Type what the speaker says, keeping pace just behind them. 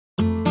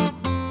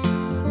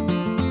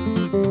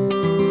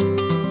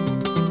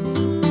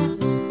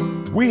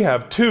We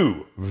have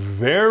two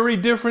very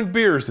different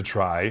beers to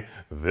try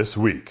this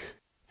week.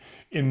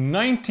 In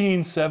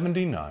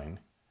 1979,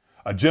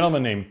 a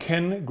gentleman named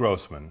Ken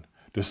Grossman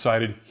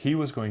decided he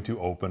was going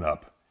to open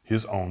up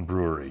his own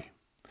brewery.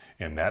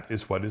 And that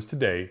is what is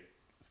today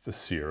the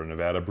Sierra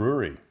Nevada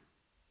Brewery.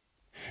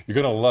 You're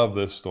going to love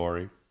this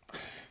story.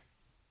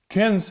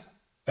 Ken's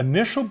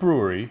initial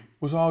brewery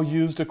was all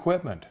used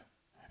equipment.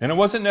 And it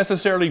wasn't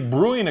necessarily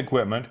brewing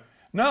equipment.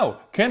 No,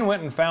 Ken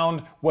went and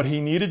found what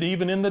he needed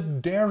even in the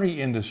dairy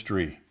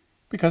industry.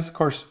 Because, of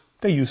course,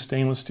 they use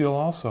stainless steel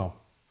also.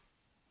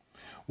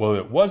 Well,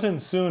 it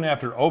wasn't soon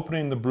after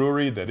opening the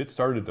brewery that it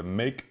started to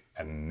make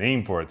a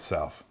name for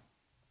itself.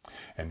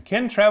 And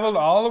Ken traveled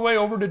all the way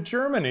over to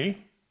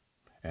Germany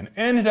and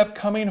ended up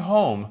coming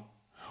home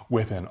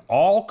with an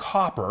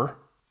all-copper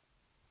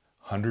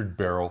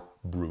 100-barrel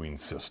brewing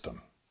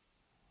system.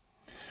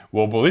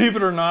 Well, believe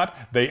it or not,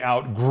 they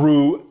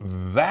outgrew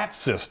that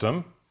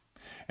system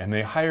and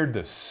they hired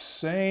the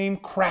same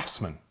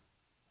craftsman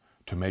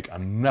to make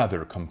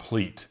another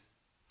complete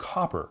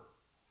copper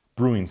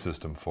brewing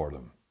system for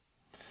them.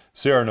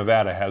 Sierra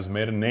Nevada has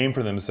made a name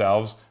for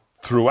themselves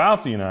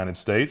throughout the United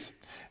States,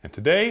 and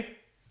today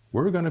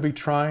we're going to be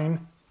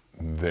trying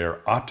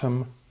their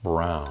Autumn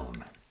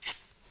Brown.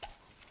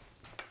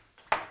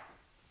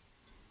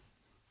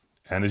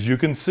 And as you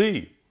can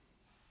see,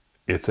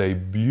 it's a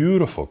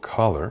beautiful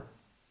color.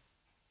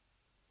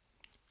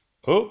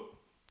 Oh,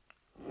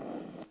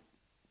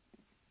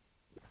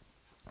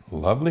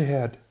 lovely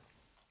head.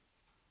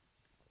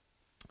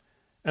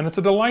 And it's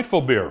a delightful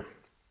beer.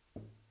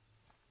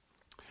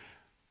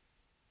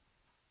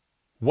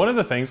 One of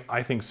the things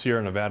I think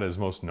Sierra Nevada is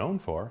most known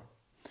for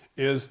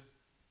is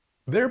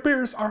their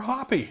beers are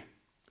hoppy.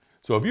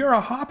 So if you're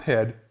a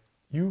hophead,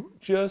 you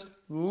just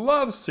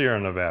love Sierra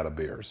Nevada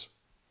beers.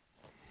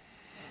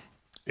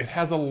 It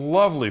has a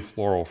lovely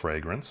floral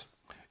fragrance.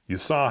 You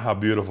saw how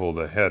beautiful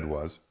the head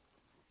was.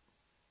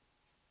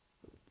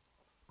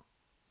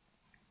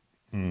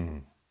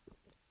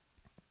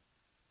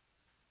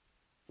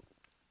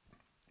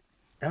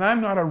 And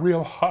I'm not a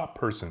real hop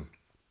person,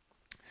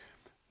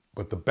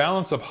 but the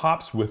balance of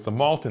hops with the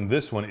malt in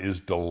this one is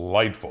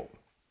delightful.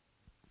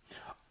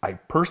 I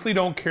personally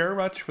don't care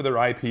much for their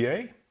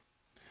IPA,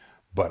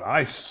 but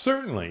I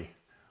certainly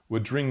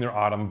would drink their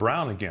Autumn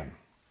Brown again.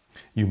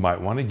 You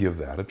might want to give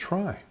that a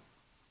try.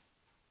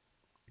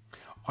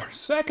 Our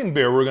second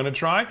beer we're going to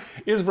try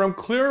is from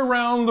clear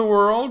around the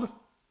world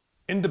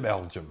into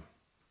Belgium.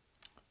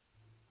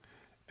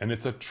 And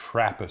it's a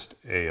Trappist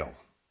ale.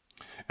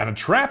 And a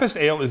Trappist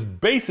ale is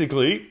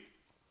basically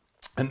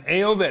an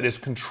ale that is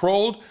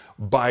controlled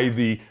by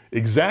the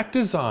exact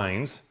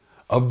designs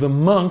of the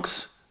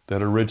monks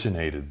that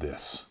originated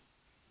this.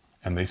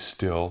 And they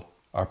still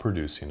are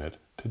producing it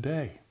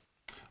today.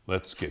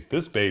 Let's get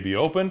this baby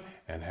open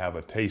and have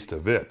a taste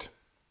of it.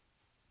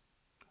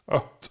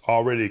 Oh, it's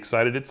already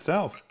excited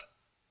itself.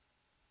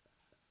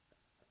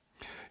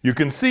 You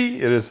can see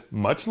it is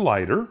much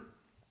lighter.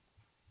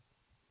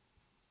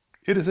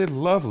 It is a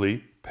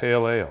lovely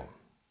pale ale.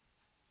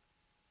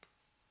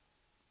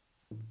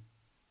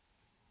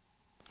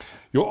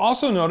 You'll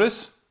also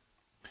notice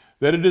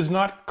that it is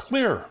not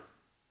clear.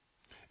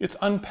 It's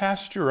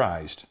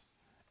unpasteurized,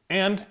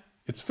 and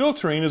its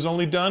filtering is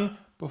only done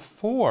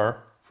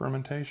before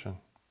fermentation.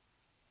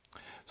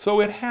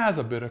 So it has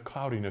a bit of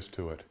cloudiness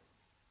to it.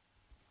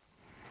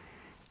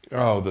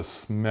 Oh, the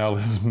smell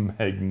is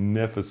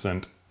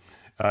magnificent.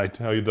 I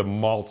tell you, the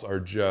malts are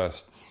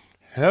just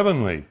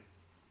heavenly.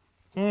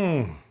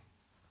 Wow.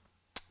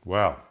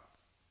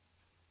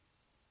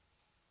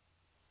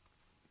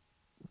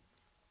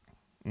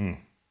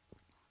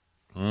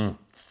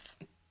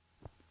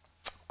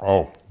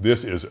 Oh,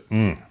 this is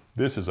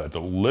a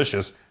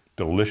delicious,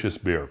 delicious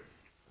beer.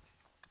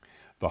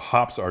 The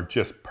hops are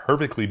just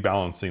perfectly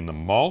balancing the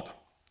malt.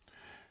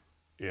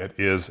 It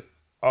is,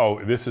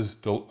 oh, this is,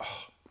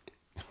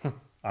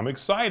 I'm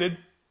excited.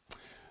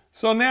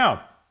 So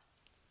now,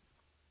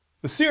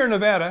 the Sierra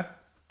Nevada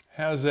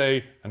has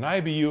an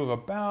IBU of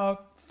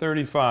about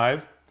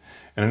 35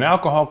 and an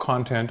alcohol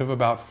content of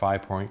about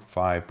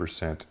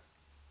 5.5%.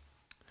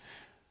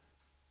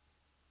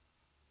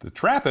 The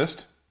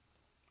Trappist,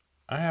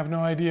 I have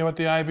no idea what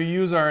the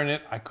IBUs are in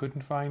it. I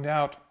couldn't find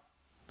out.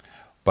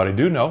 But I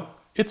do know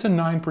it's a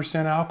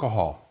 9%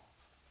 alcohol,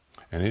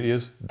 and it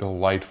is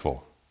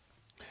delightful.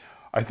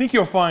 I think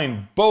you'll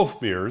find both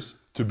beers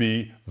to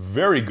be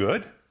very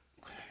good.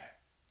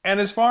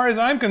 And as far as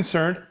I'm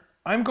concerned,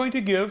 I'm going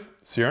to give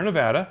Sierra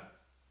Nevada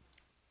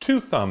 2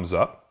 thumbs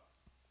up.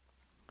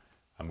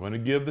 I'm going to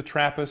give the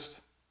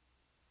Trappist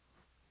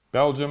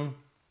Belgium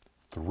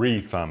 3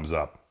 thumbs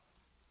up.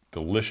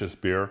 Delicious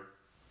beer,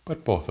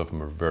 but both of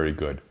them are very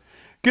good.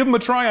 Give them a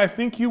try. I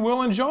think you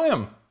will enjoy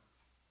them.